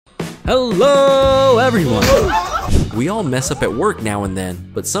Hello, everyone! We all mess up at work now and then,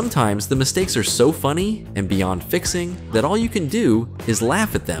 but sometimes the mistakes are so funny and beyond fixing that all you can do is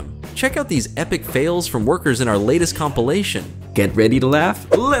laugh at them. Check out these epic fails from workers in our latest compilation. Get ready to laugh?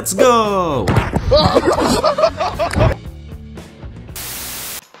 Let's go!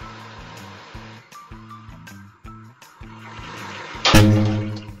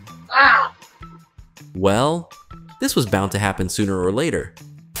 Well, this was bound to happen sooner or later.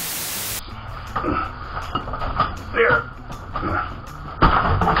 There.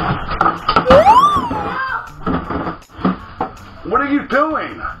 What are you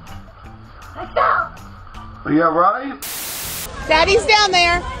doing? Are you alright? Daddy's down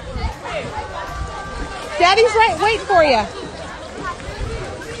there. Daddy's right waiting for you.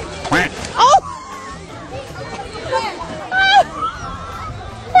 Oh!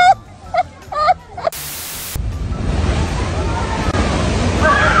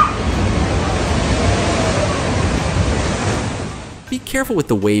 Be careful with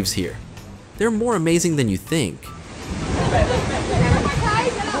the waves here. They're more amazing than you think.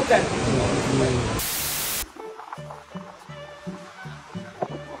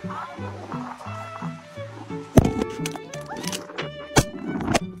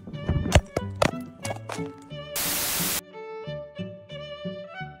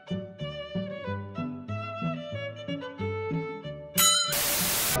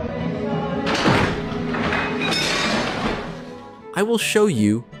 I will show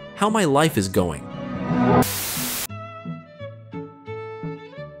you how my life is going.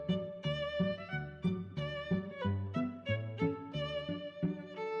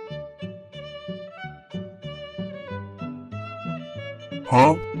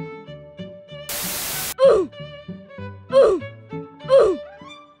 Huh?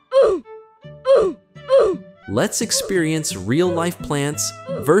 Let's experience real-life plants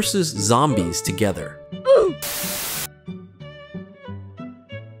versus zombies together.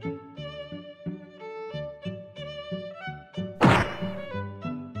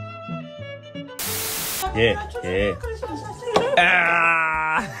 Yeah.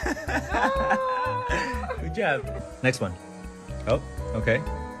 Ah! Good job. Next one. Oh, okay.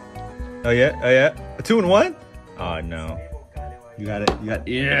 Oh yeah. A 2 and 1? Oh no. You got it.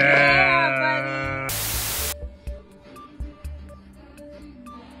 Yeah.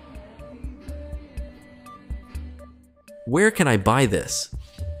 Where can I buy this?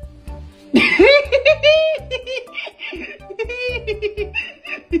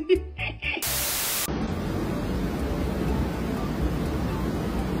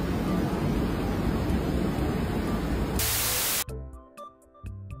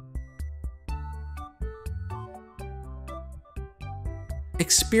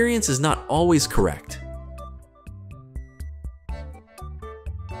 Experience is not always correct.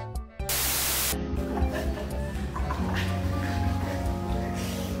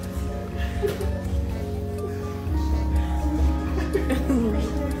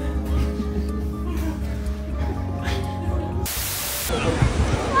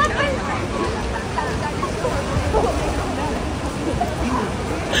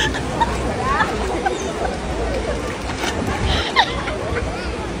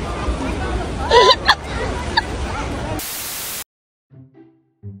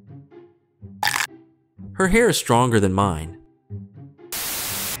 Her hair is stronger than mine.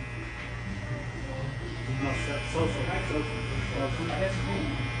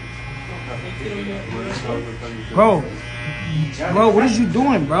 Bro, what is you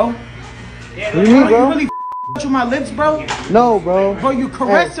doing, bro? What do you mean, bro? You really with my lips, bro? No, bro. Bro, you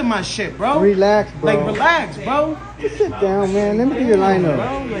caressing my shit, bro. Relax, bro. Like, relax, bro. Just sit down, man. Let me get your lineup.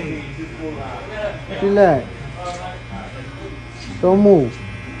 Relax. Don't move.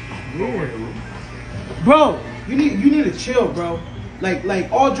 Bro, you need to chill, bro.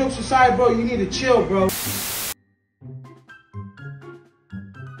 Like all jokes aside, bro, you need to chill, bro.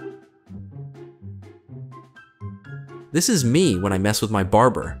 This is me when I mess with my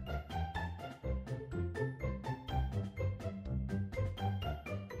barber.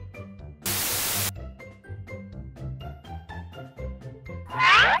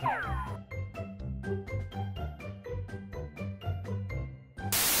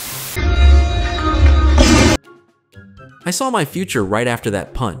 I saw my future right after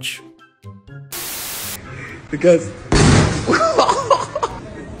that punch. Because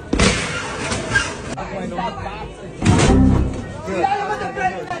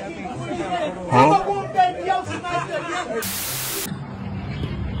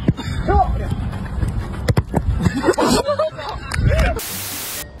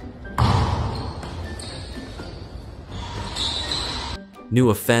New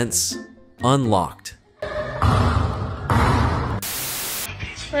offense unlocked.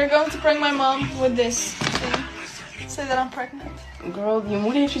 We're going to prank my mom with this thing. Say that I'm pregnant. Girl, je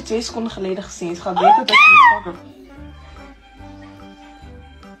moeder heeft je 2 seconden geleden gezien. Ze gaat weten dat je niet zwanger bent.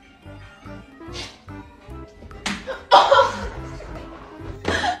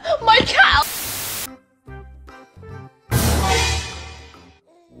 My cow!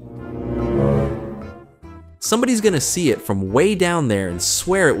 Somebody's gonna see it from way down there and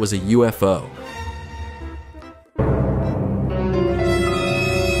swear it was a UFO.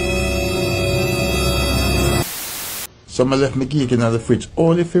 Some left me cake in the fridge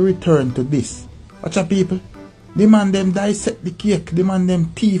only if you return to this. Watch out, people. The man them dissect the cake. The man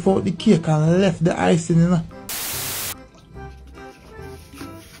them teeth out the cake and left the icing in it.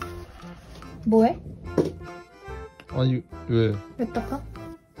 뭐해? 아니 왜? 왜 닦아?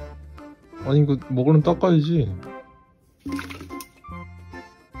 아니 이거 먹으면 닦아야지.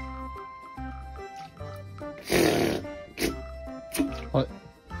 아,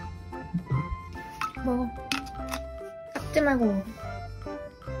 먹어. 닦지 말고 먹어.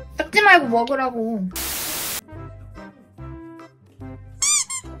 닦지 말고 먹으라고.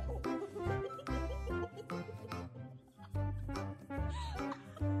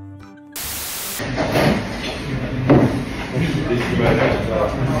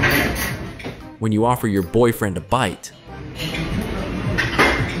 When you offer your boyfriend a bite.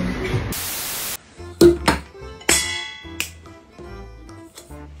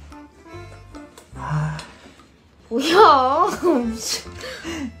 뭐야?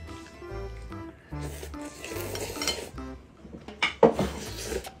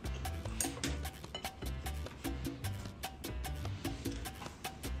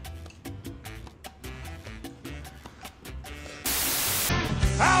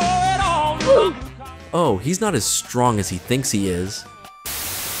 Oh, he's not as strong as he thinks he is.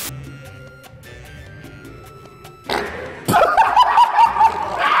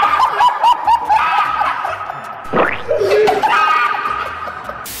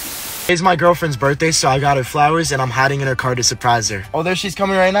 It's my girlfriend's birthday, so I got her flowers and I'm hiding in her car to surprise her. Oh, there she's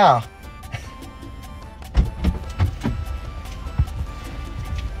coming right now.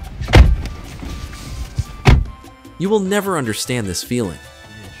 You will never understand this feeling.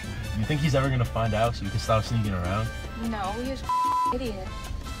 You think he's ever gonna find out so you can stop sneaking around? No, you're an idiot.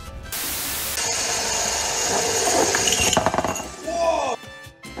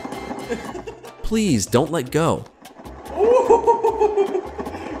 Please don't let go.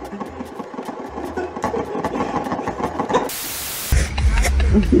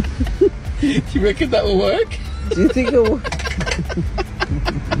 You reckon that will work? Do you think it will?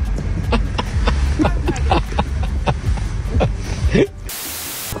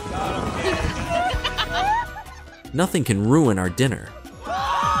 Nothing can ruin our dinner.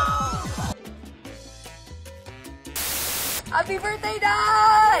 Happy birthday,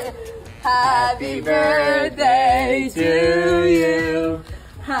 Dad! Happy birthday to you.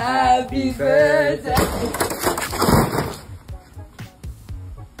 Happy birthday.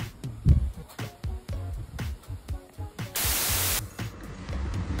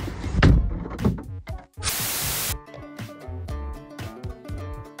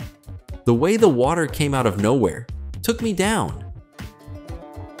 The way the water came out of nowhere took me down.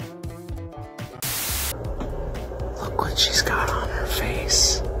 Look what she's got on her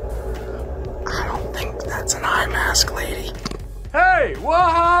face. I don't think that's an eye mask, lady. Hey,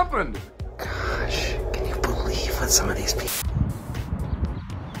 what happened? Gosh, can you believe what some of these people...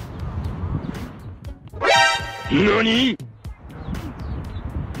 NANI?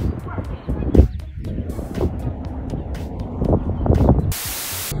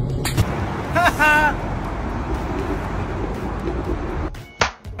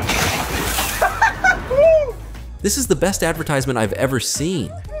 This is the best advertisement I've ever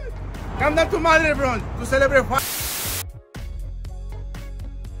seen. Come down to Mali, everyone, to celebrate.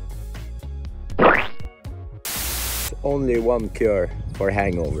 Only one cure for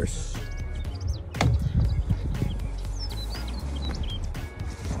hangovers.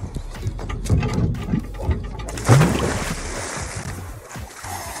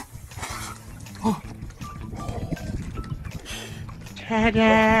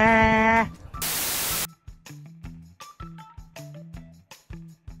 Ta-da!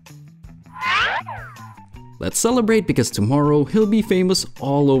 Let's celebrate because tomorrow he'll be famous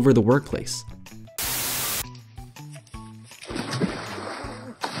all over the workplace.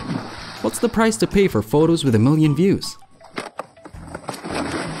 What's the price to pay for photos with 1 million views?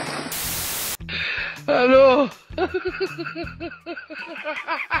 Hello.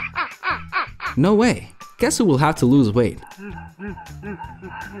 No way. Guess who will have to lose weight?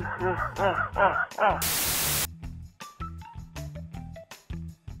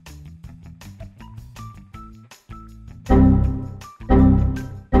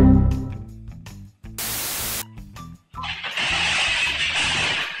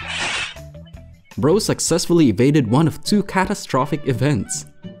 Bro successfully evaded one of 2 catastrophic events.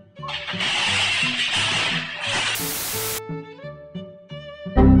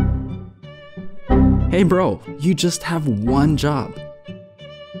 Hey bro, you just have one job.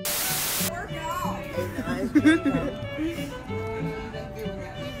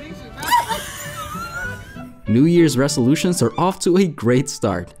 New Year's resolutions are off to a great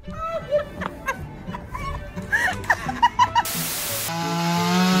start.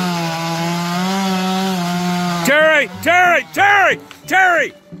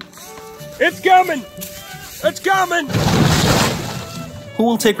 Terry! It's coming! It's coming! Who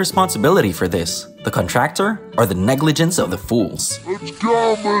will take responsibility for this? The contractor or the negligence of the fools? It's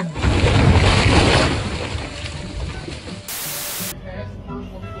coming!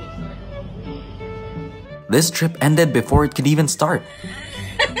 This trip ended before it could even start.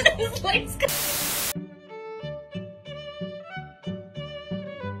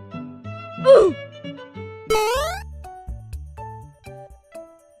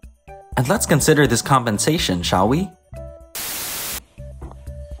 And let's consider this compensation, shall we?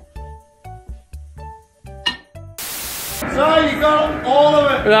 So you got all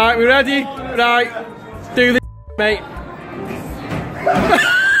of it! Right, we ready? Right, do this, mate.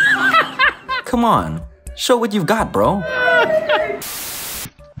 Come on, show what you've got, bro.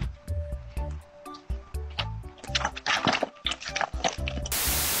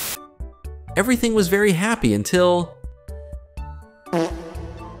 Everything was very happy until...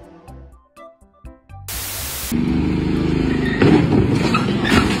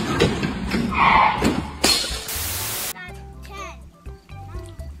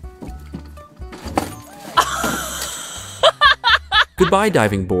 Goodbye,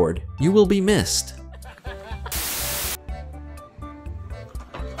 diving board. You will be missed.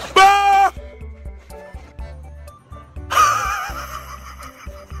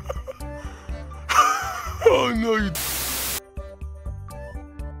 Oh no, you...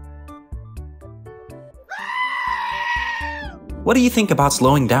 What do you think about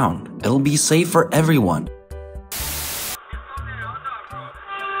slowing down? It'll be safe for everyone.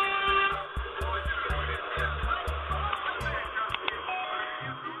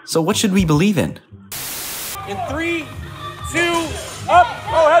 So what should we believe in? In 3, 2, up!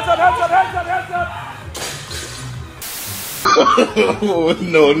 Oh, heads up, heads up, heads up, heads up! Oh,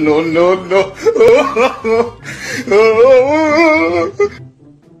 no, no, no, no.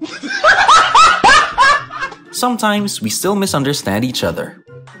 Sometimes we still misunderstand each other.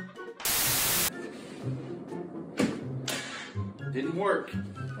 Didn't work.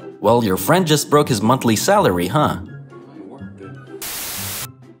 Well, your friend just broke his monthly salary, huh?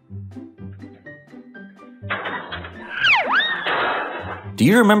 Do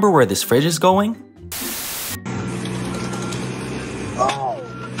you remember where this fridge is going? Oh,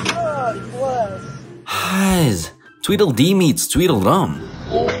 God, bless. Highs! Tweedledee meets Tweedledum.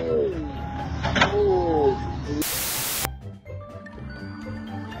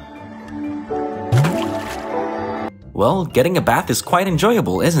 Well, getting a bath is quite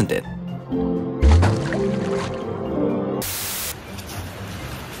enjoyable, isn't it?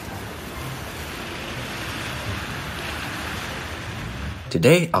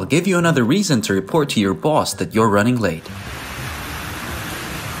 Today, I'll give you another reason to report to your boss that you're running late.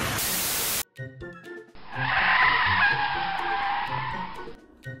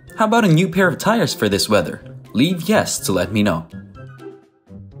 How about a new pair of tires for this weather? Leave yes to let me know.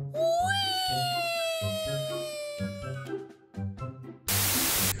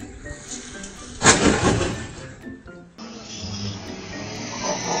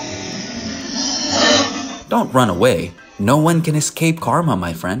 Don't run away. No one can escape karma,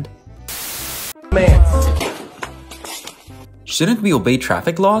 my friend. Man. Shouldn't we obey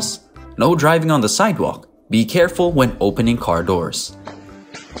traffic laws? No driving on the sidewalk. Be careful when opening car doors.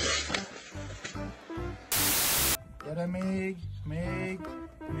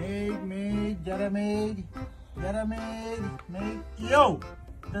 Yo,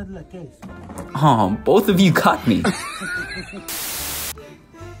 that's the case. Oh, both of you got me.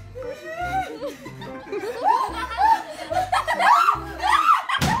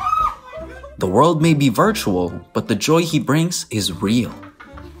 The world may be virtual, but the joy he brings is real.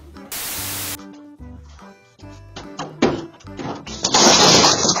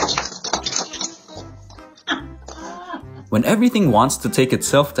 When everything wants to take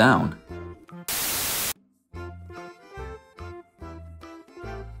itself down,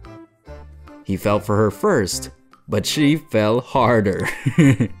 He fell for her first, but she fell harder.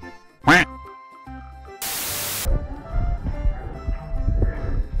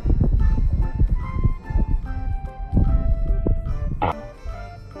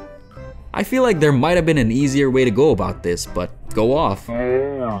 I feel like there might have been an easier way to go about this, but go off.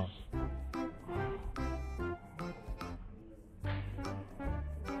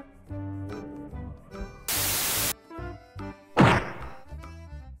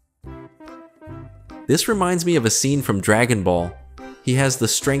 This reminds me of a scene from Dragon Ball. He has the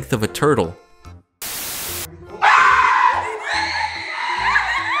strength of a turtle.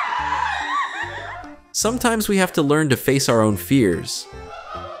 Sometimes we have to learn to face our own fears.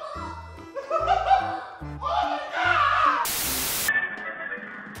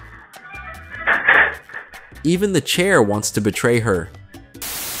 Even the chair wants to betray her.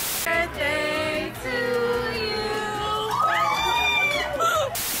 Birthday to you.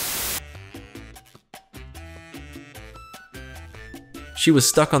 She was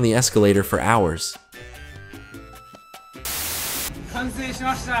stuck on the escalator for hours.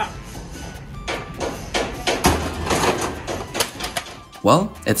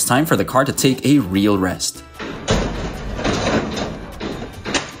 Well, it's time for the car to take a real rest.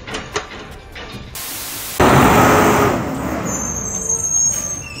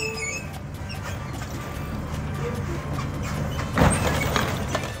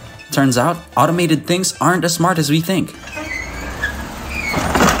 Turns out, automated things aren't as smart as we think.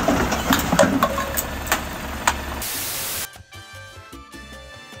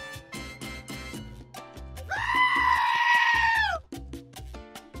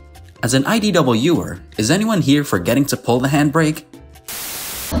 As an IDWer, is anyone here forgetting to pull the handbrake?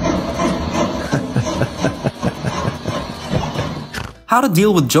 How to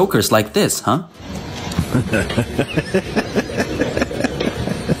deal with jokers like this, huh?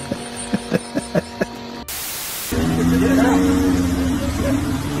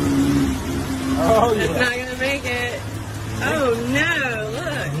 Oh, it's not gonna make it. Oh no,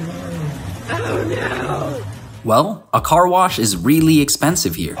 look. Oh no. Well, a car wash is really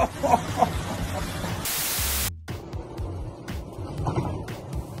expensive here.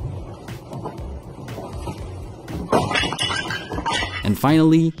 And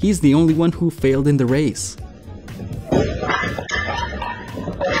finally, he's the only one who failed in the race.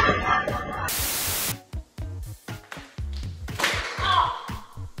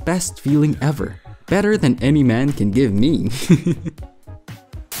 Best feeling ever. Better than any man can give me.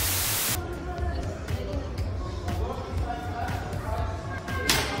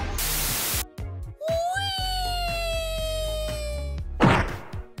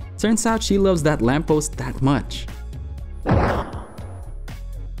 Turns out she loves that lamppost that much.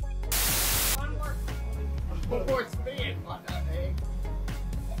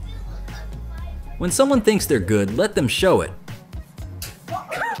 When someone thinks they're good, let them show it.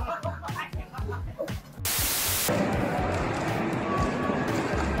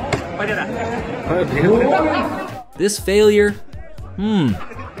 This failure?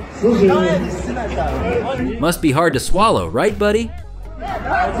 Must be hard to swallow, right, buddy?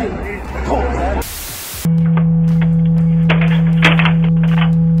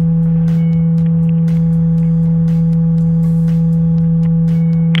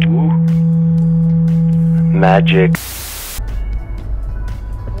 Magic.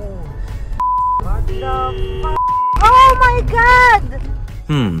 Oh my god!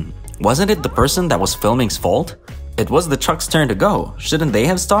 Wasn't it the person that was filming's fault? It was the truck's turn to go. Shouldn't they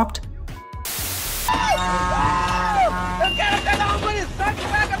have stopped?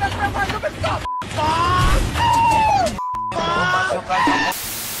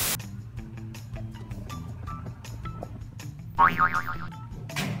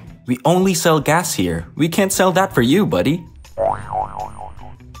 We only sell gas here. We can't sell that for you, buddy.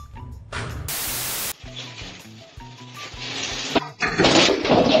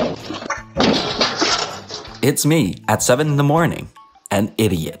 It's me at 7 in the morning. An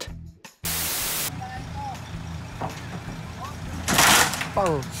idiot.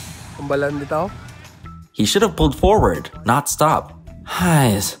 He should have pulled forward, not stop.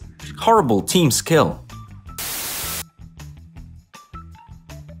 Horrible team skill.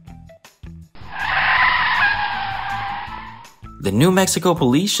 The New Mexico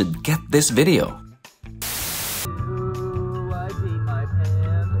police should get this video.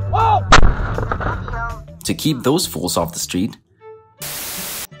 To keep those fools off the street.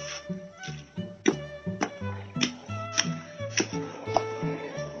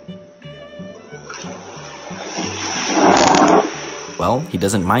 Well, he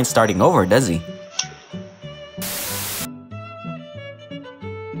doesn't mind starting over, does he?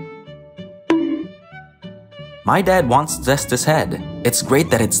 My dad wants to test his head. It's great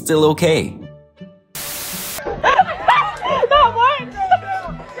that it's still okay.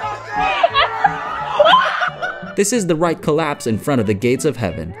 This is the right collapse in front of the gates of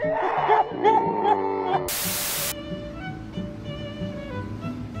heaven.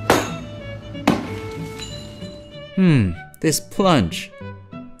 This plunge.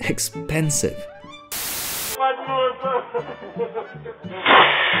 Expensive.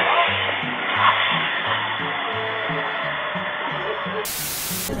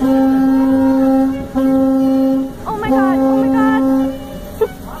 Oh my god, oh my god!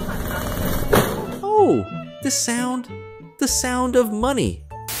 Oh, the sound of money.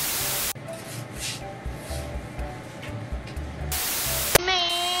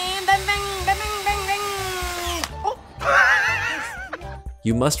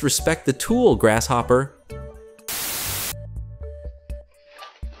 You must respect the tool, Grasshopper.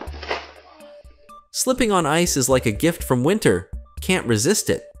 Slipping on ice is like a gift from winter. Can't resist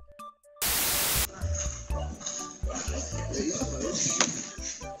it.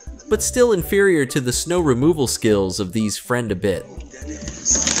 But still inferior to the snow removal skills of these friend a bit.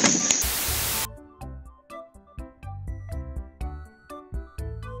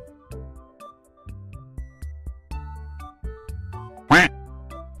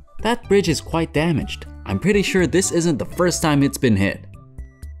 That bridge is quite damaged. I'm pretty sure this isn't the first time it's been hit.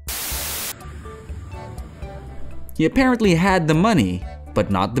 He apparently had the money,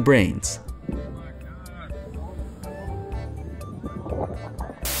 but not the brains.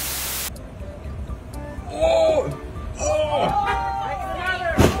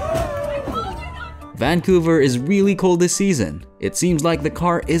 Vancouver is really cold this season. It seems like the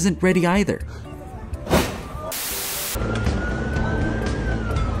car isn't ready either.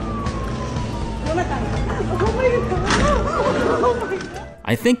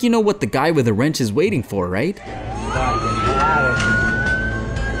 I think you know what the guy with the wrench is waiting for, right?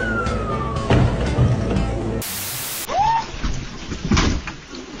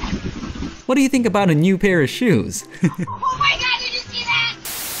 What do you think about a new pair of shoes? Oh my god, did you see that?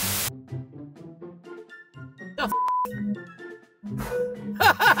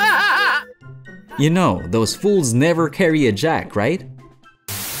 You know, those fools never carry a jack, right?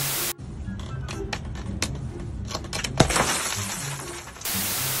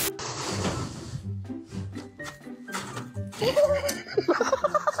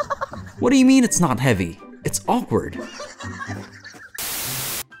 What do you mean it's not heavy? It's awkward.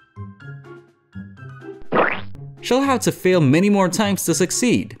 She'll have to fail many more times to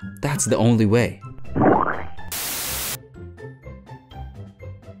succeed. That's the only way.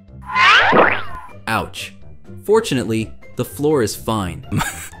 Ouch. Fortunately, the floor is fine.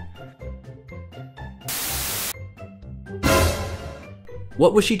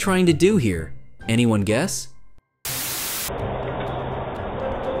 What was she trying to do here? Anyone guess?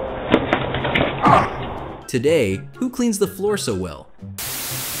 Today, who cleans the floor so well?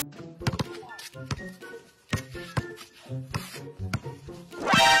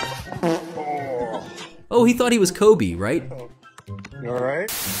 Oh, he thought he was Kobe, right? You alright?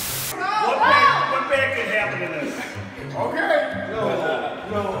 What bad could happen to this?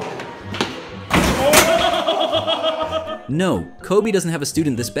 Okay. No, Kobe doesn't have a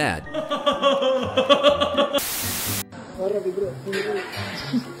student this bad.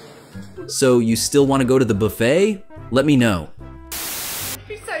 So you still want to go to the buffet? Let me know.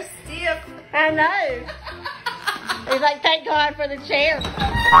 You're so stiff. I know. He's like, thank God for the chair.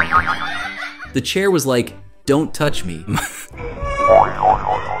 The chair was like, don't touch me.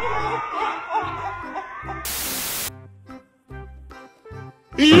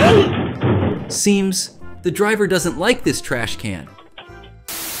 Seems the driver doesn't like this trash can.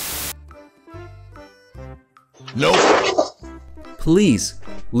 Nope. Please,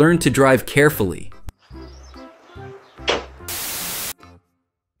 learn to drive carefully.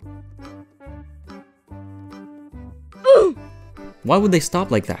 Why would they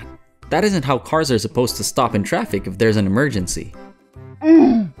stop like that? That isn't how cars are supposed to stop in traffic if there's an emergency.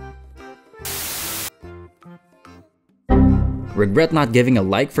 Regret not giving a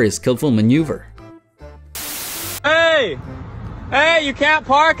like for his skillful maneuver. Hey! Hey, you can't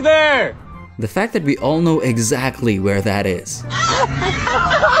park there! The fact that we all know exactly where that is.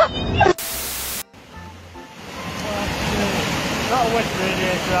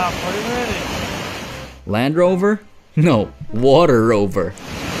 Land Rover? No, Water Rover.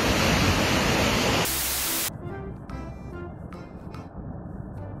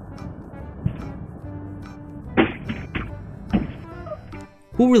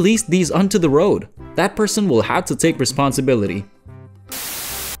 Who released these onto the road? That person will have to take responsibility.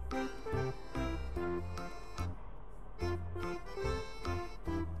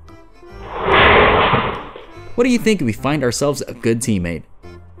 What do you think if we find ourselves a good teammate?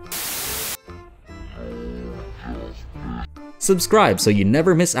 Subscribe so you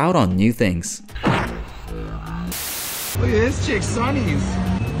never miss out on new things. Look at this chick, Sonny's.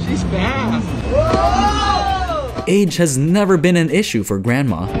 She's fast. Whoa! Age has never been an issue for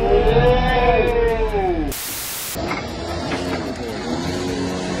Grandma.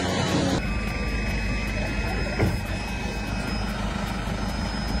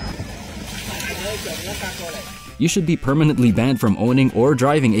 You should be permanently banned from owning or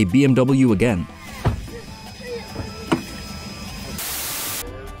driving a BMW again.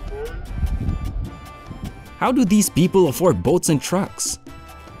 How do these people afford boats and trucks?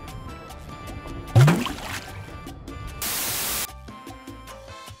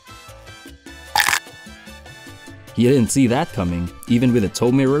 You didn't see that coming, even with the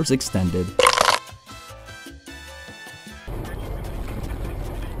tow mirrors extended.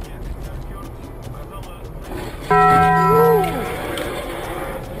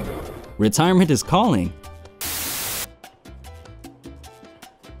 Retirement is calling.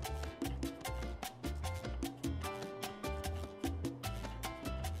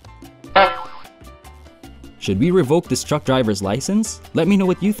 Should we revoke this truck driver's license? Let me know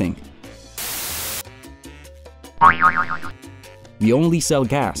what you think. We only sell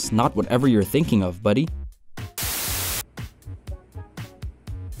gas, not whatever you're thinking of, buddy.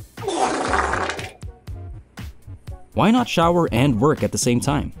 Why not shower and work at the same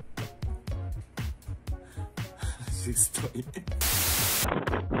time?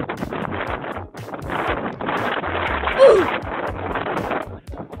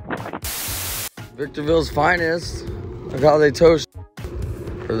 Victorville's finest. Look how they toast.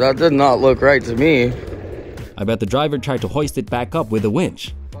 That did not look right to me. I bet the driver tried to hoist it back up with a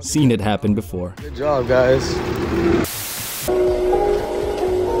winch. Seen it happen before. Good job, guys.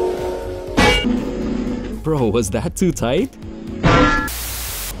 Bro, was that too tight?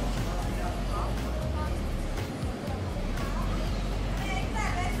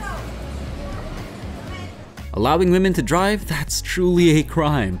 Allowing women to drive? That's truly a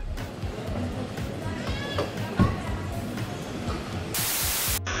crime.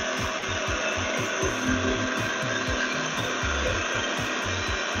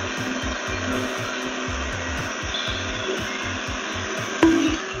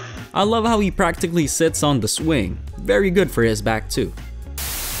 I love how he practically sits on the swing. Very good for his back too.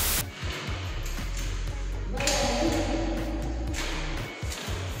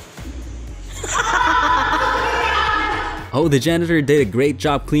 Oh, the janitor did a great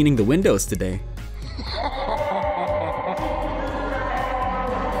job cleaning the windows today.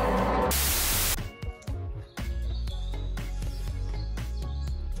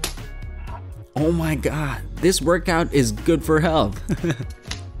 Oh my god, this workout is good for health.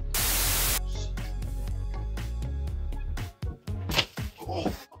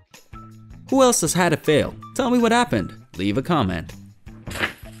 Who else has had a fail? Tell me what happened. Leave a comment.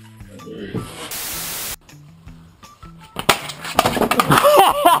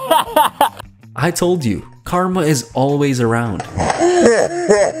 I told you, karma is always around.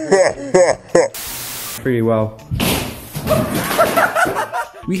 Pretty well.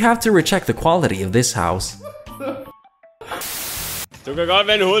 We have to recheck the quality of this house.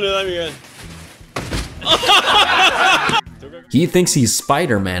 He thinks he's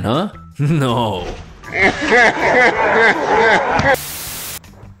Spider-Man, huh? No.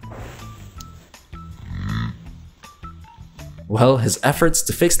 Well, his efforts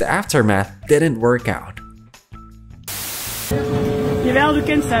to fix the aftermath didn't work out. Jawel, du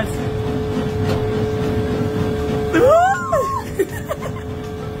kent het.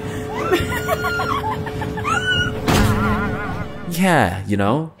 Yeah, you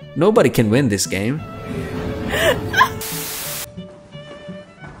know, nobody can win this game.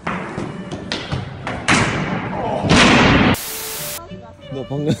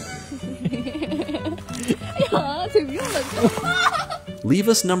 Leave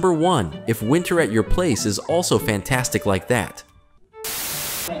us number 1 if winter at your place is also fantastic like that.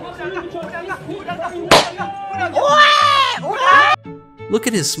 Look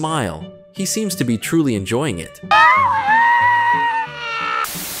at his smile. He seems to be truly enjoying it.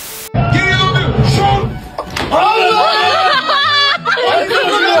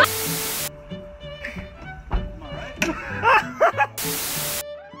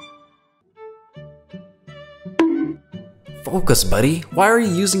 Focus, buddy. Why are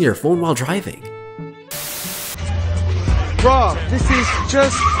you using your phone while driving? Bro, this is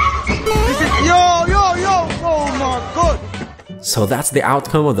just... Yo! Oh my god! So that's the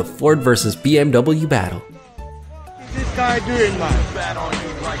outcome of the Ford versus BMW battle. What's this guy doing, man? Bad on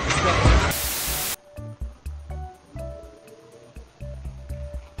you like this.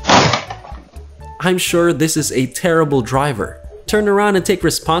 I'm sure this is a terrible driver. Turn around and take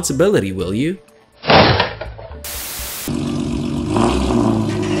responsibility, will you? Oh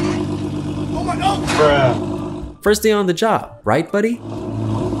my god! Bruh. First day on the job, right, buddy?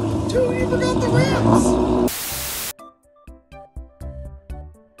 Dude, you forgot the rims!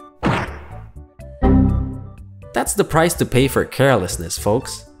 That's the price to pay for carelessness,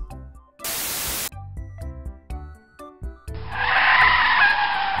 folks.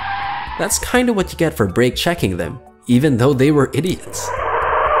 That's kinda what you get for brake checking them, even though they were idiots.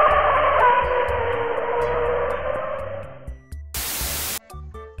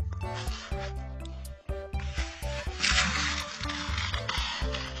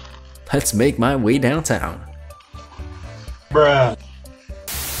 Let's make my way downtown. Bruh.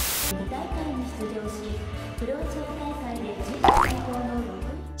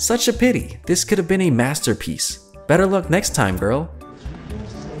 Such a pity. This could have been a masterpiece. Better luck next time, girl.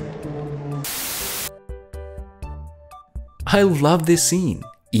 I love this scene,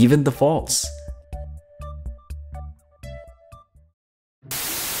 even the faults.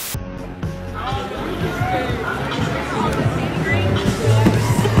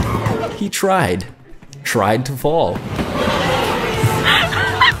 He tried to fall.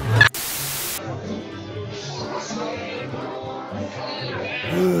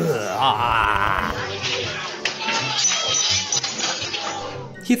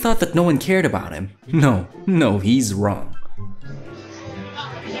 He thought that no one cared about him. No, he's wrong.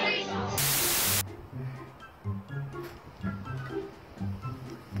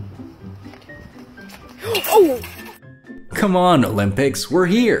 Oh! Come on, Olympics, we're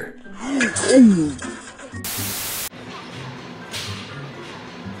here.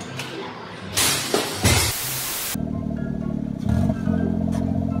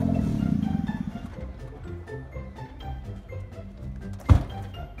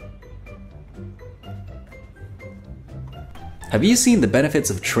 Have you seen the benefits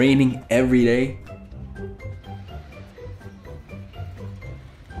of training every day?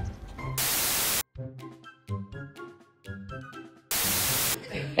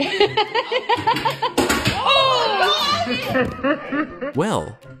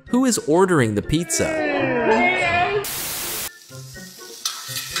 Well, who is ordering the pizza?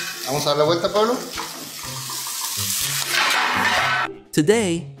 Vamos a dar la vuelta, Pablo.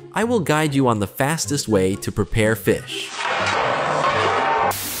 Today, I will guide you on the fastest way to prepare fish.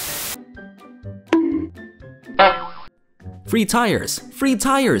 Free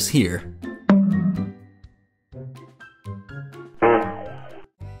tires here.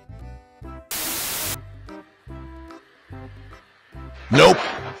 Nope.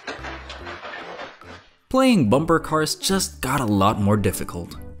 Playing bumper cars just got a lot more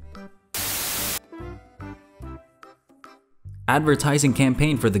difficult. Advertising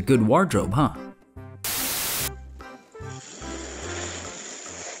campaign for the good wardrobe, huh?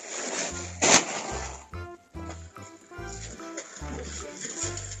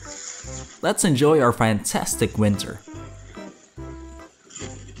 Let's enjoy our fantastic winter.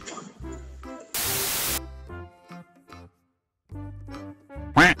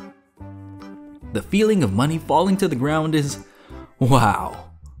 The feeling of money falling to the ground is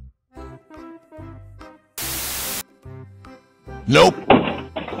wow. Nope.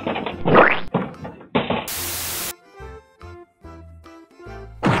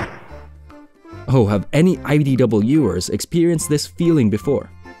 Oh, have any IDWers experienced this feeling before?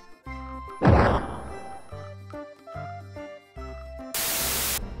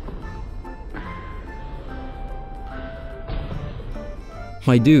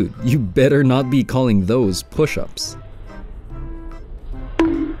 My dude, you better not be calling those push-ups.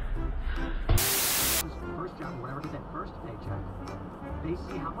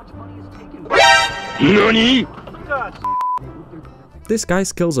 NANI?! This guy's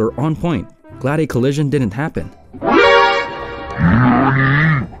skills are on point. Glad a collision didn't happen.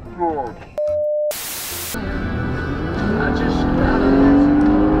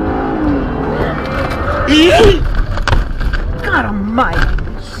 God almighty,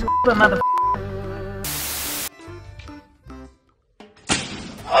 the mother.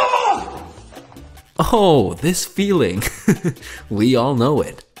 Oh, this feeling. We all know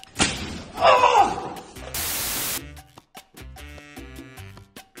it.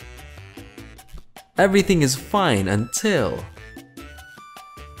 Everything is fine until...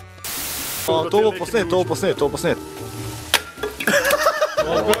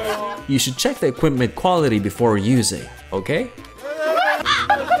 You should check the equipment quality before using, okay?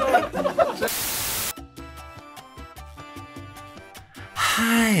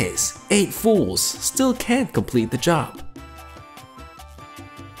 Nice! 8 fools still can't complete the job.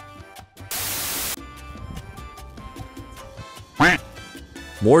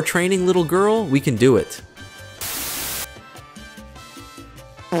 More training, little girl, we can do it.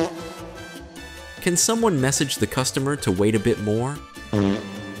 Can someone message the customer to wait a bit more?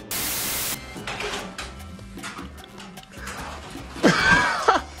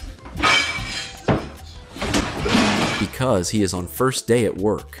 Because he is on first day at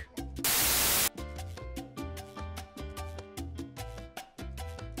work.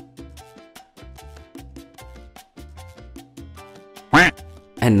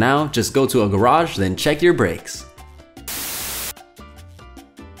 And now, just go to a garage, then check your brakes.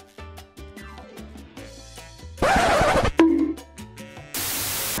 At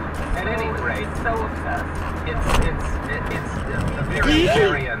any rate, so it's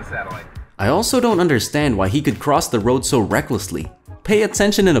very unsettling. I also don't understand why he could cross the road so recklessly. Pay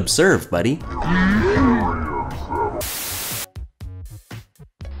attention and observe, buddy.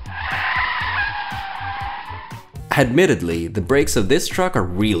 Admittedly, the brakes of this truck are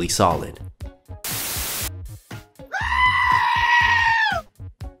really solid.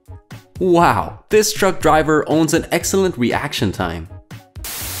 Wow, this truck driver owns an excellent reaction time.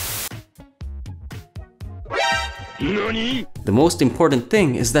 The most important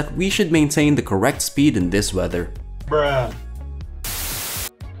thing is that we should maintain the correct speed in this weather. Bruh.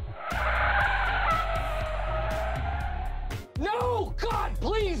 No! God,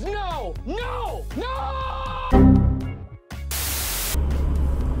 please, no! No! No!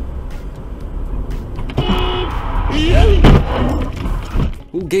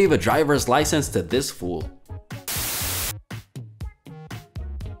 Who gave a driver's license to this fool?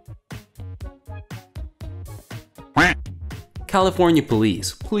 California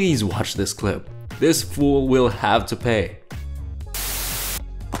police, please watch this clip. This fool will have to pay.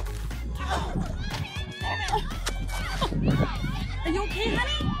 Are you okay,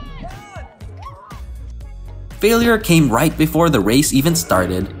 honey? Failure came right before the race even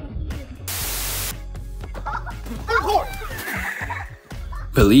started.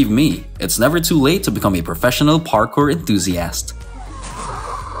 Believe me, it's never too late to become a professional parkour enthusiast.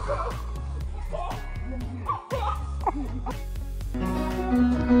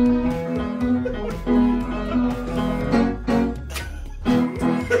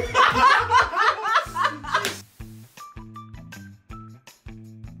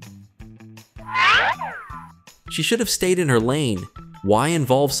 She should have stayed in her lane. Why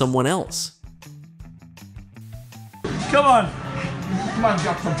involve someone else? Come on! Come on,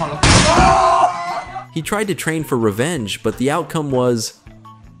 drop some hollow. He tried to train for revenge, but the outcome was...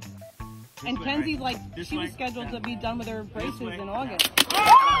 And Kenzie's like, she was scheduled to be done with her braces in August.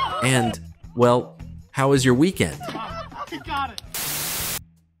 And, well, how was your weekend? You got it.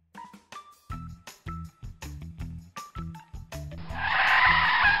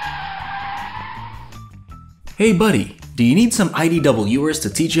 Hey buddy, do you need some IDWers to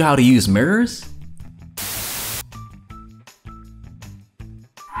teach you how to use mirrors?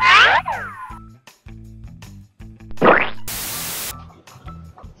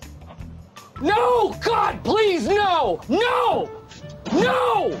 No! God, please, no! No!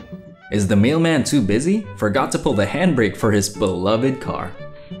 No! Is the mailman too busy? Forgot to pull the handbrake for his beloved car.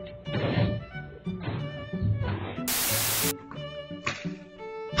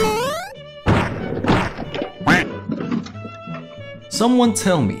 Someone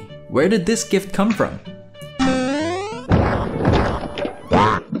tell me, where did this gift come from?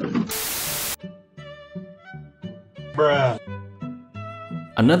 Bruh.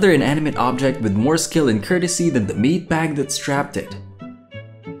 Another inanimate object with more skill and courtesy than the meat bag that strapped it.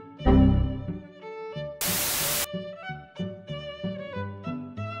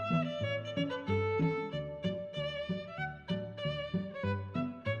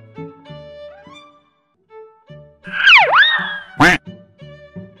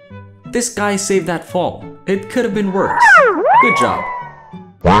 This guy saved that fall. It could have been worse. Good job.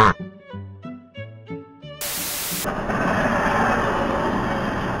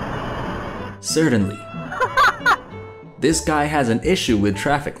 Certainly. This guy has an issue with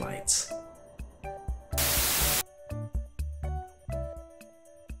traffic lights.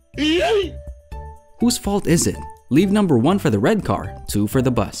 Whose fault is it? Leave number 1 for the red car, 2 for the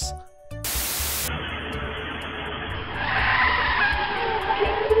bus.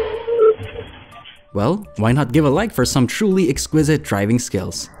 Well, why not give a like for some truly exquisite driving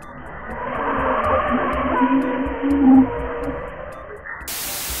skills?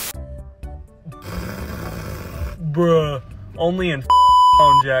 Bruh, only in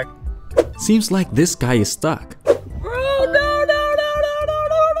phone jack. Seems like this guy is stuck.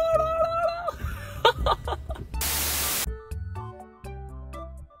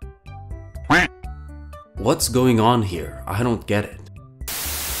 What's going on here? I don't get it.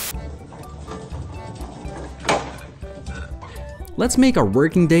 Let's make our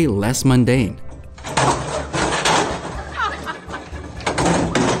working day less mundane.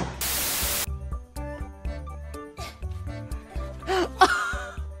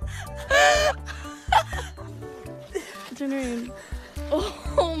 Turn around.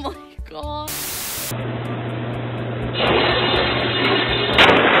 Oh my god.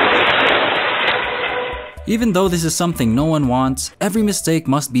 Even though this is something no one wants, every mistake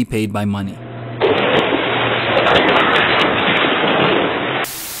must be paid by money.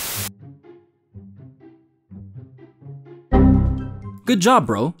 Good job,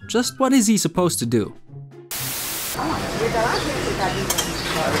 bro. Just what is he supposed to do?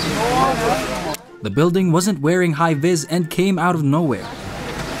 The building wasn't wearing high vis and came out of nowhere.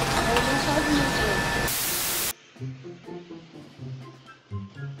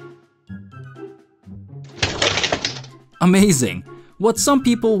 Amazing! What some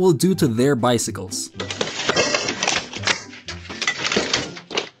people will do to their bicycles.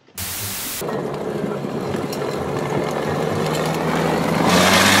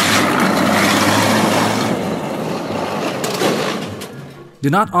 Do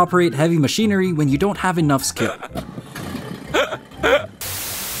not operate heavy machinery when you don't have enough skill.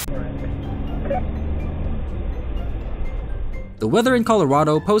 The weather in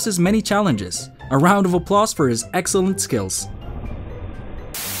Colorado poses many challenges. A round of applause for his excellent skills.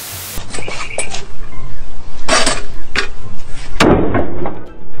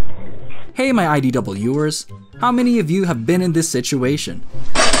 Hey my IDWers, how many of you have been in this situation?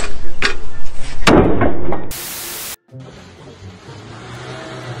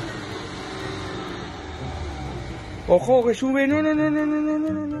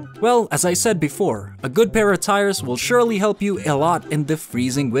 Well, as I said before, a good pair of tires will surely help you a lot in the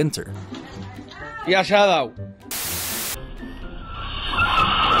freezing winter. Ya se ha dado.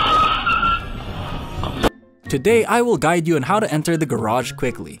 Today I will guide you on how to enter the garage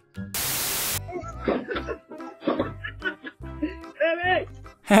quickly.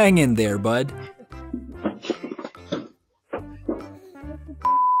 Hang in there, bud.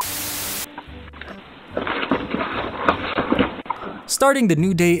 Starting the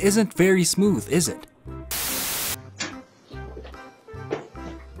new day isn't very smooth, is it?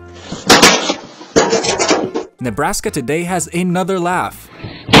 Nebraska today has another laugh.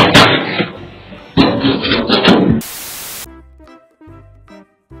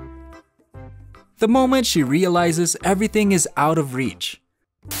 The moment she realizes everything is out of reach.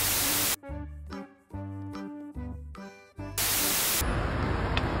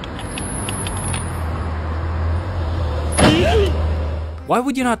 Why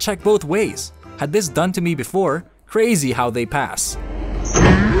would you not check both ways? Had this done to me before, crazy how they pass.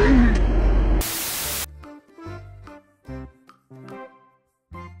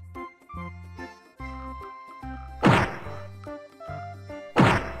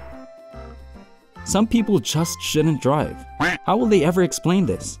 Some people just shouldn't drive. How will they ever explain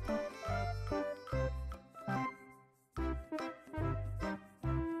this?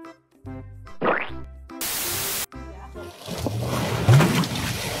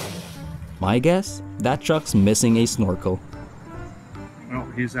 My guess? That truck's missing a snorkel. Well,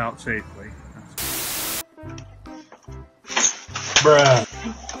 he's out safely. Bruh.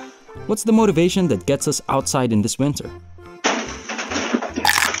 What's the motivation that gets us outside in this winter?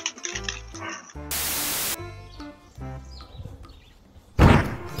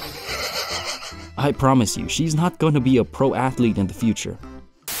 I promise you, she's not going to be a pro athlete in the future.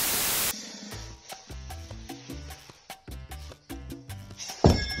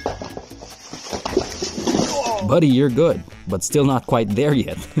 Buddy, you're good, but still not quite there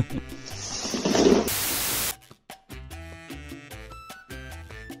yet.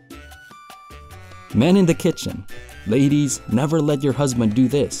 Men in the kitchen. Ladies, never let your husband do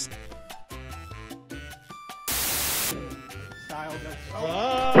this.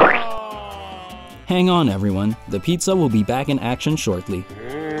 Hang on everyone, the pizza will be back in action shortly.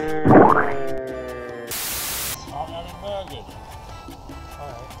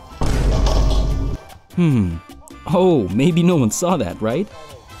 Oh, maybe no one saw that, right?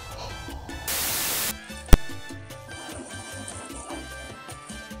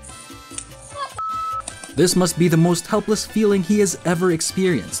 This must be the most helpless feeling he has ever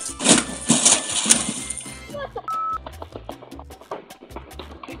experienced.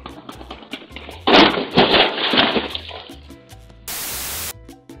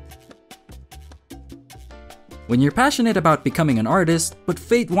 When you're passionate about becoming an artist, but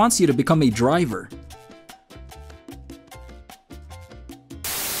fate wants you to become a driver.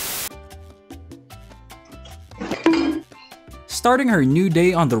 Starting her new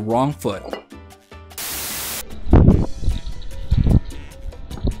day on the wrong foot.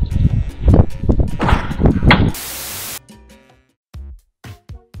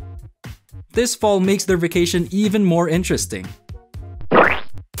 this fall makes their vacation even more interesting.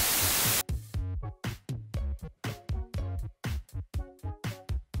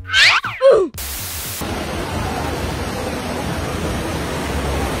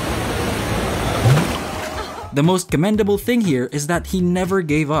 The most commendable thing here is that he never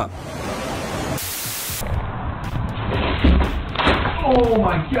gave up. Oh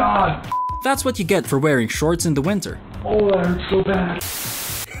my god! That's what you get for wearing shorts in the winter. Oh, that hurts so bad.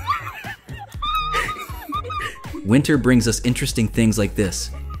 Winter brings us interesting things like this.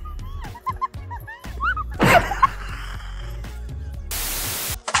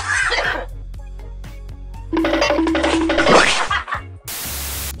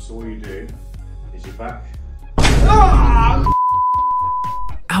 So what you do is you back.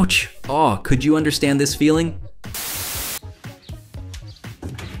 Ouch! Oh, could you understand this feeling?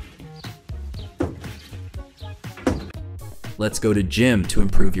 Let's go to gym to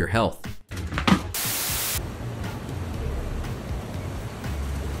improve your health.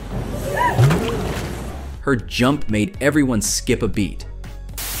 Her jump made everyone skip a beat.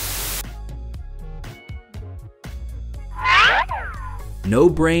 No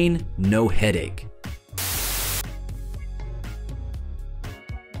brain, no headache.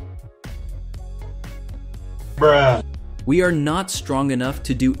 Bruh. We are not strong enough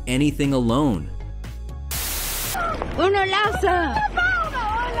to do anything alone. ¡Uno lanza!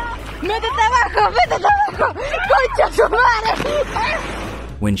 ¡Métete abajo! ¡Métete abajo! ¡Concha su madre!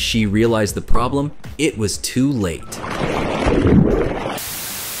 When she realized the problem, it was too late.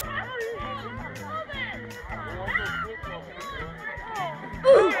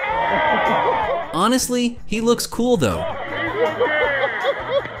 Honestly, he looks cool though.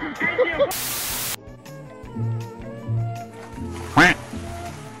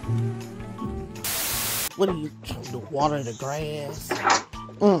 What do you do? Water the grass?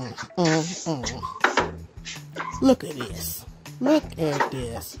 Look at this. Look at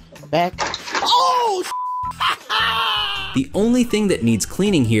this. Back. Oh! The only thing that needs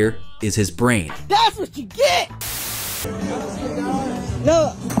cleaning here is his brain. That's what you get!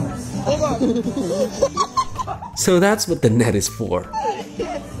 Look! So that's what the net is for.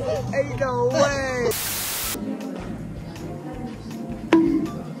 Ain't no way!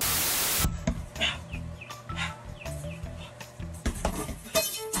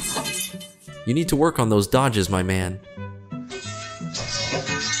 You need to work on those dodges, my man.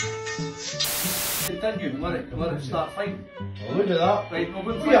 Continue, let it start fighting. Oh, look at that. Right, no,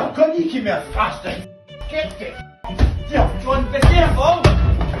 but Yeah, can you keep me as fast as get it? yeah, John, be careful!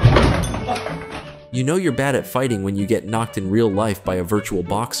 You know you're bad at fighting when you get knocked in real life by a virtual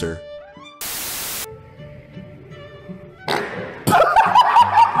boxer.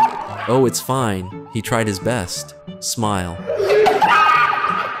 Oh, it's fine. He tried his best. Smile.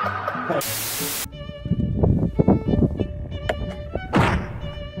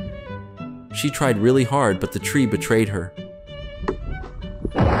 She tried really hard, but the tree betrayed her.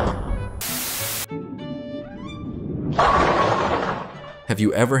 Have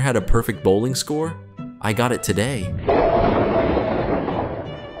you ever had a perfect bowling score? I got it today.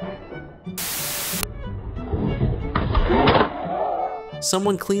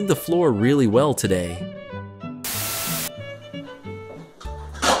 Someone cleaned the floor really well today.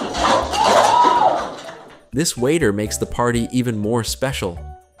 This waiter makes the party even more special.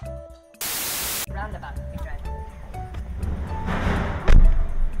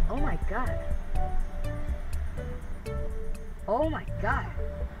 Oh my god. Oh my god.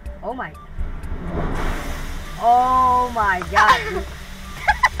 Oh my. Oh my god.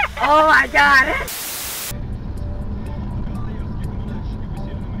 Oh my god.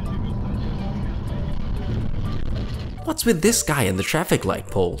 What's with this guy and the traffic light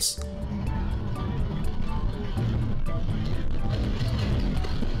poles?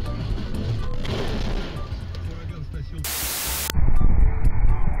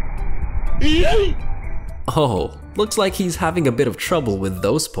 Oh, looks like he's having a bit of trouble with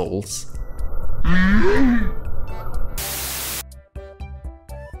those poles.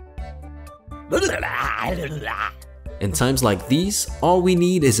 In times like these, all we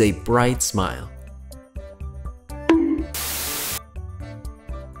need is a bright smile.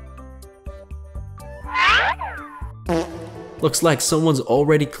 Looks like someone's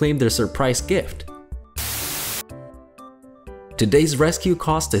already claimed their surprise gift. Today's rescue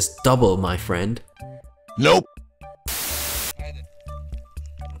cost is double, my friend. Nope.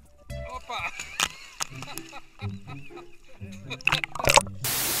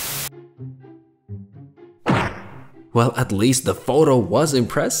 Well, at least the photo was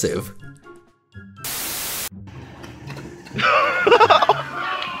impressive.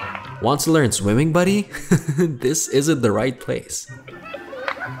 Wants to learn swimming, buddy? This isn't the right place.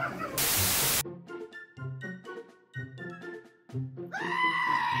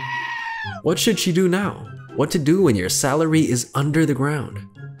 What should she do now? What to do when your salary is under the ground?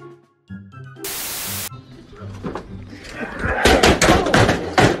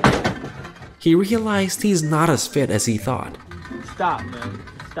 He realized he's not as fit as he thought. Stop, man.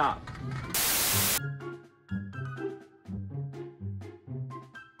 Stop.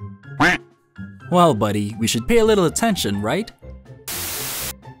 Well, buddy, we should pay a little attention, right?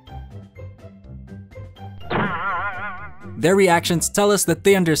 Their reactions tell us that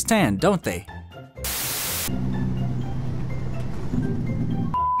they understand, don't they?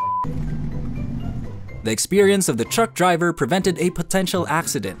 The experience of the truck driver prevented a potential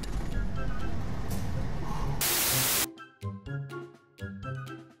accident.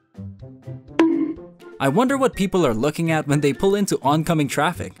 I wonder what people are looking at when they pull into oncoming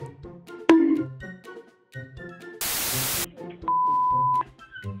traffic.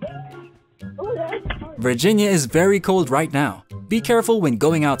 Virginia is very cold right now. Be careful when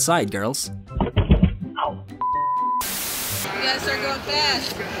going outside, girls. You gotta start going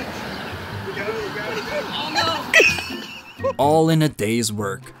fast. Oh no! All in a day's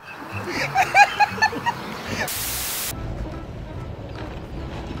work.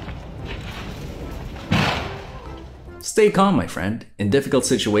 Stay calm, my friend. In difficult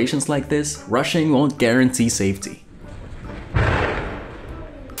situations like this, rushing won't guarantee safety.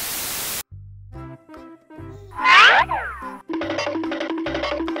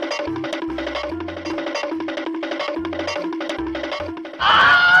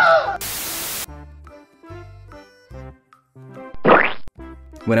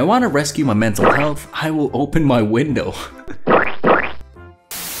 When I want to rescue my mental health, I will open my window.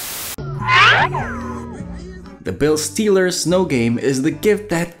 The Bill Steelers snow game is the gift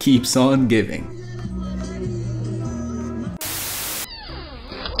that keeps on giving.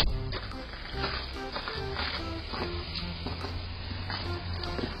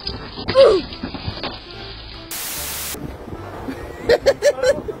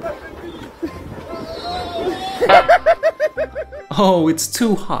 Oh, it's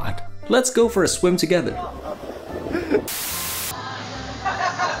too hot. Let's go for a swim together.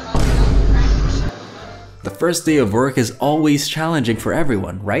 The first day of work is always challenging for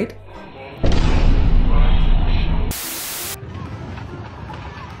everyone, right?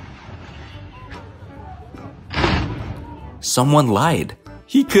 Someone lied.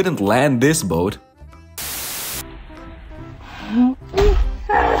 He couldn't land this boat.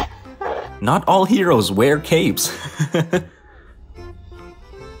 Not all heroes wear capes.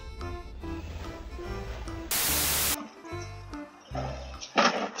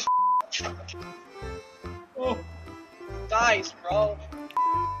 Nice, bro.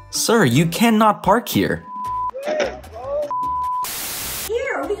 Sir, you cannot park here.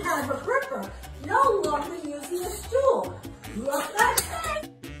 Here we have a gripper. No longer using a stool. Look at that.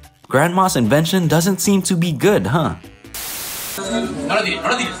 Grandma's invention doesn't seem to be good, huh?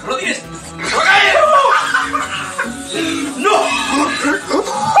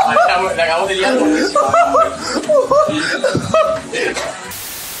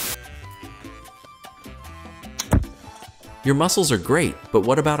 Your muscles are great, but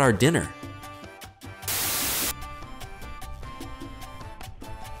what about our dinner?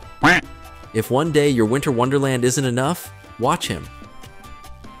 If one day your winter wonderland isn't enough, watch him.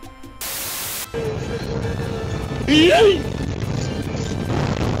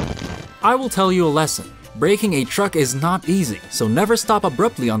 I will tell you a lesson. Braking a truck is not easy, so never stop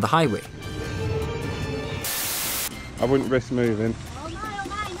abruptly on the highway. I wouldn't risk moving.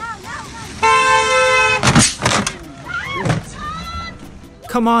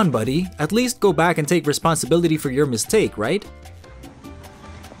 Come on, buddy. At least go back and take responsibility for your mistake, right?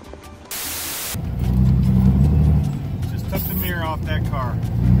 Just took the mirror off that car.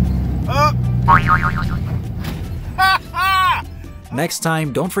 Up! Next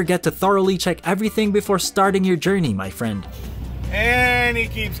time, don't forget to thoroughly check everything before starting your journey, my friend. And he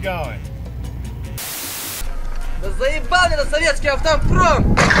keeps going.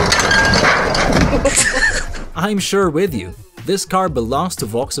 I'm sure with you. This car belongs to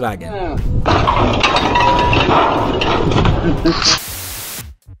Volkswagen.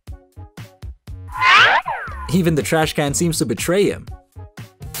 Even the trash can seems to betray him.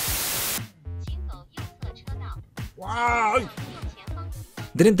 Wow!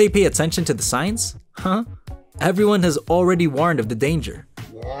 Didn't they pay attention to the signs? Huh? Everyone has already warned of the danger.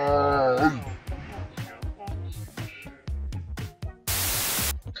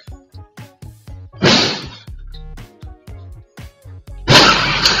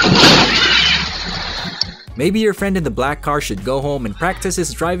 Maybe your friend in the black car should go home and practice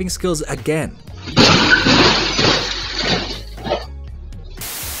his driving skills again.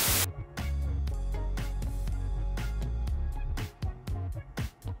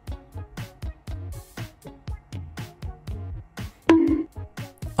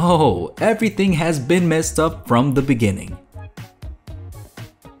 Oh, everything has been messed up from the beginning.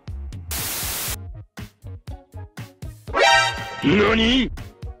 NANI?!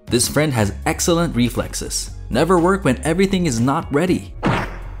 This friend has excellent reflexes. Never work when everything is not ready.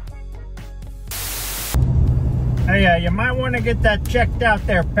 Hey, you might want to get that checked out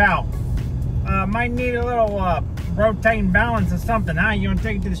there, pal. Might need a little rotating balance or something, huh? You want to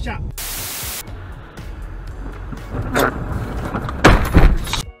take it to the shop?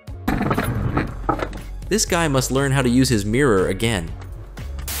 This guy must learn how to use his mirror again.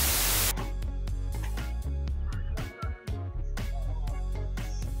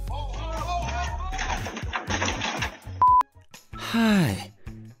 Hi.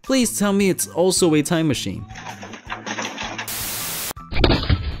 Please tell me it's also a time machine.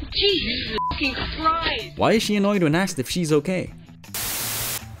 Jesus Christ! Why is she annoyed when asked if she's okay?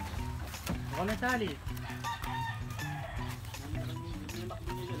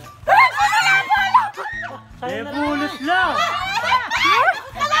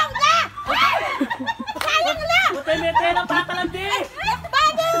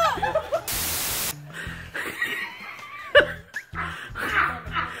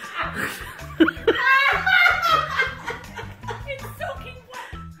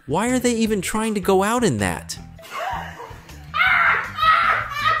 Why are they even trying to go out in that?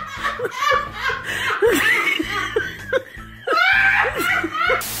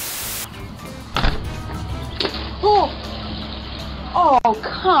 Oh,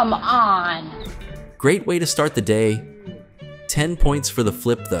 come on. Great way to start the day. 10 points for the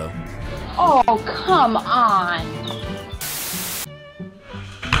flip though. Oh, come on.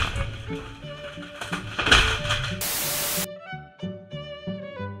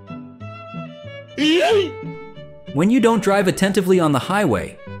 When you don't drive attentively on the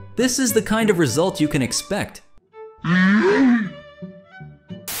highway, this is the kind of result you can expect.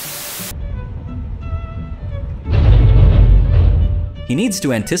 He needs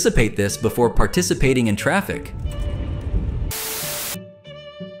to anticipate this before participating in traffic.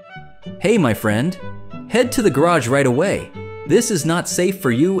 Hey, my friend, head to the garage right away. This is not safe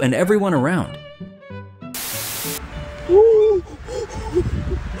for you and everyone around.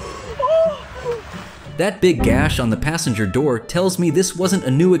 That big gash on the passenger door tells me this wasn't a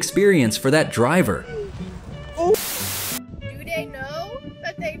new experience for that driver. Do they know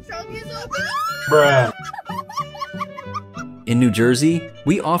that their trunk is open? Bruh. In New Jersey,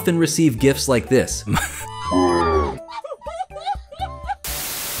 we often receive gifts like this.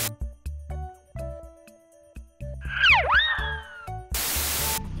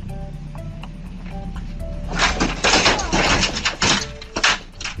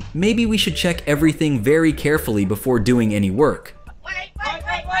 Maybe we should check everything very carefully before doing any work.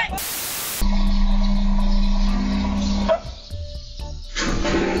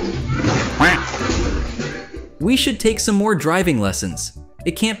 We should take some more driving lessons.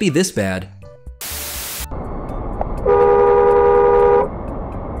 It can't be this bad.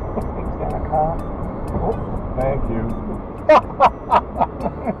 Thank you.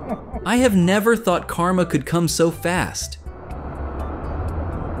 I have never thought karma could come so fast.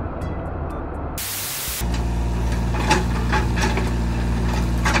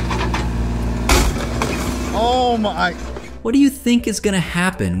 Oh my. What do you think is gonna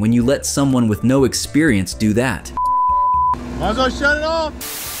happen when you let someone with no experience do that? Might as well shut it off.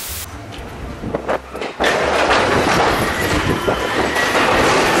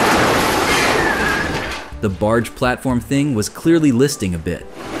 The barge platform thing was clearly listing a bit.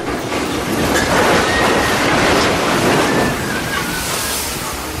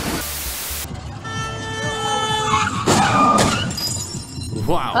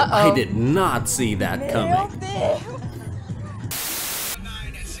 Wow, I did not see that coming.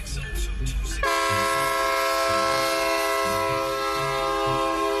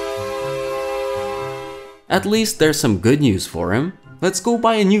 At least there's some good news for him. Let's go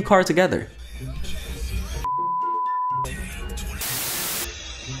buy a new car together.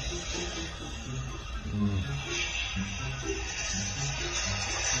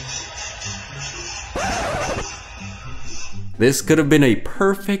 This could have been a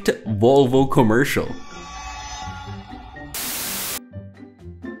perfect Volvo commercial.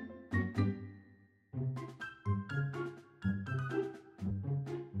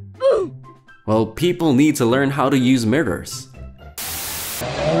 Well, people need to learn how to use mirrors.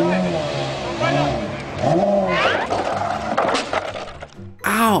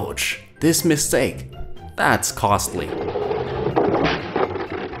 Ouch! This mistake. That's costly.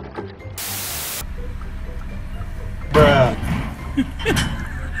 Bruh.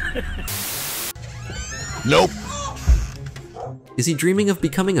 Nope. Is he dreaming of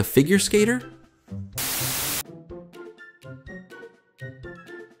becoming a figure skater?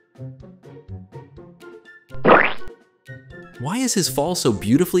 Why is his fall so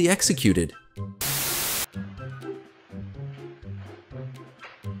beautifully executed?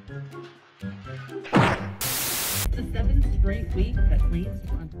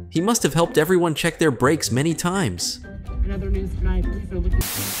 He must have helped everyone check their brakes many times. Another news tonight, police are looking.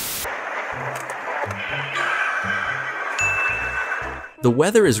 The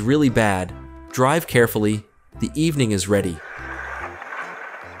weather is really bad. Drive carefully. The evening is ready.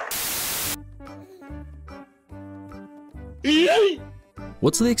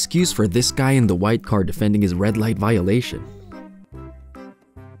 What's the excuse for this guy in the white car defending his red light violation?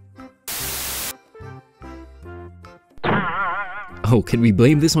 Oh, can we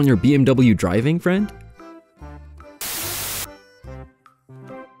blame this on your BMW driving, friend?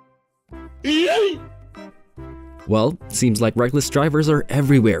 Well, seems like reckless drivers are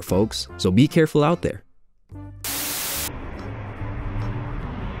everywhere, folks, so be careful out there.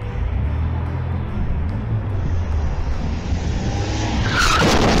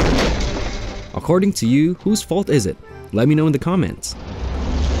 According to you, whose fault is it? Let me know in the comments.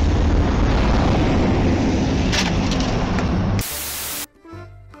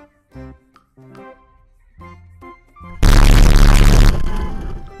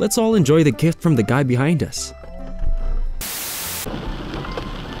 Let's all enjoy the gift from the guy behind us.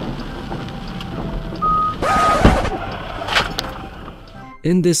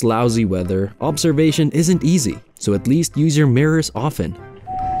 In this lousy weather, observation isn't easy, so at least use your mirrors often.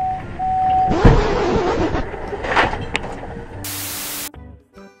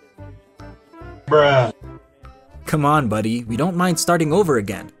 Bruh. Come on, buddy. We don't mind starting over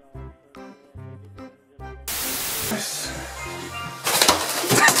again.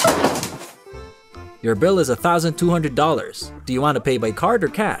 Your bill is $1,200. Do you want to pay by card or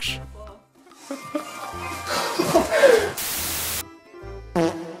cash?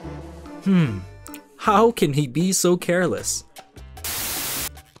 How can he be so careless?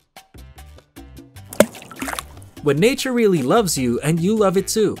 When nature really loves you and you love it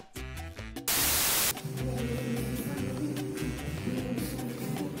too.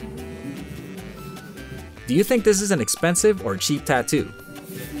 Do you think this is an expensive or cheap tattoo?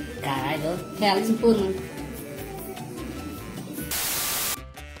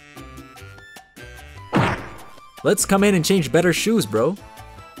 Let's come in and change better shoes, bro.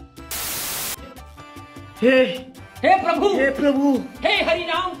 Hey Prabhu! Hey Prabhu! Hey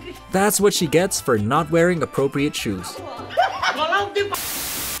Harinam! That's what she gets for not wearing appropriate shoes.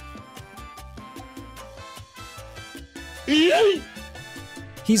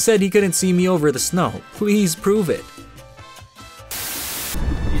 He said he couldn't see me over the snow. Please prove it.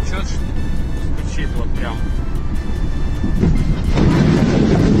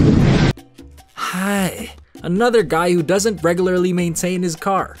 Hi, another guy who doesn't regularly maintain his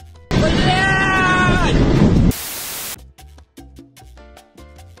car.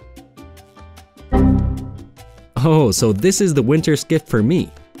 Oh, so this is the winter's gift for me.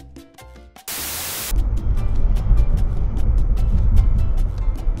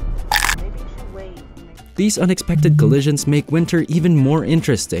 These unexpected collisions make winter even more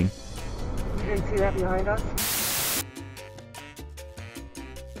interesting. You see that behind us?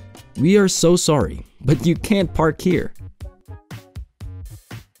 We are so sorry, but you can't park here.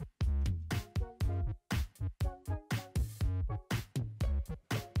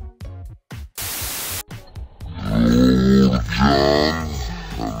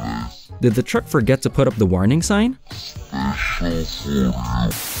 Did the truck forget to put up the warning sign?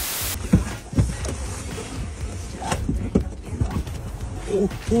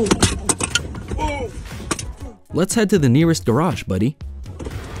 Let's head to the nearest garage, buddy.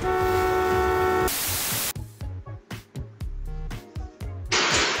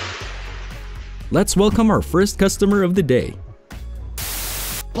 Let's welcome our first customer of the day.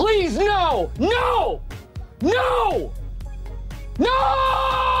 Please, no! No! No!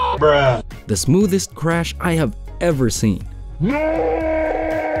 No! Bruh. The smoothest crash I have ever seen.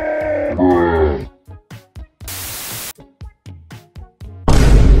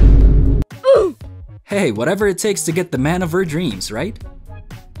 Hey, whatever it takes to get the man of her dreams, right?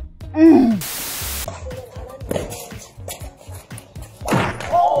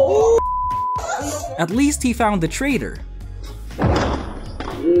 At least he found the traitor.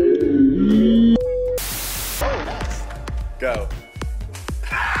 Go.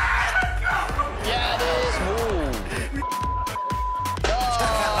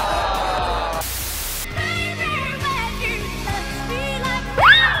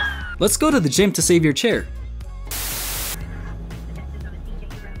 Let's go to the gym to save your chair.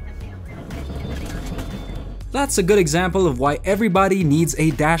 That's a good example of why everybody needs a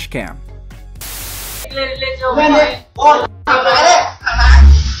dash cam.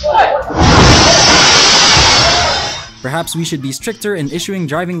 Perhaps we should be stricter in issuing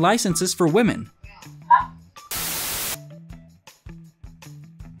driving licenses for women.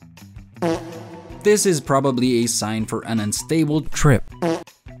 This is probably a sign for an unstable trip.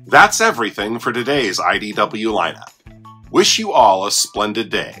 That's everything for today's IDW lineup. Wish you all a splendid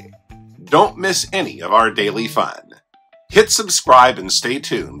day. Don't miss any of our daily fun. Hit subscribe and stay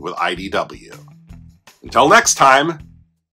tuned with IDW. Until next time,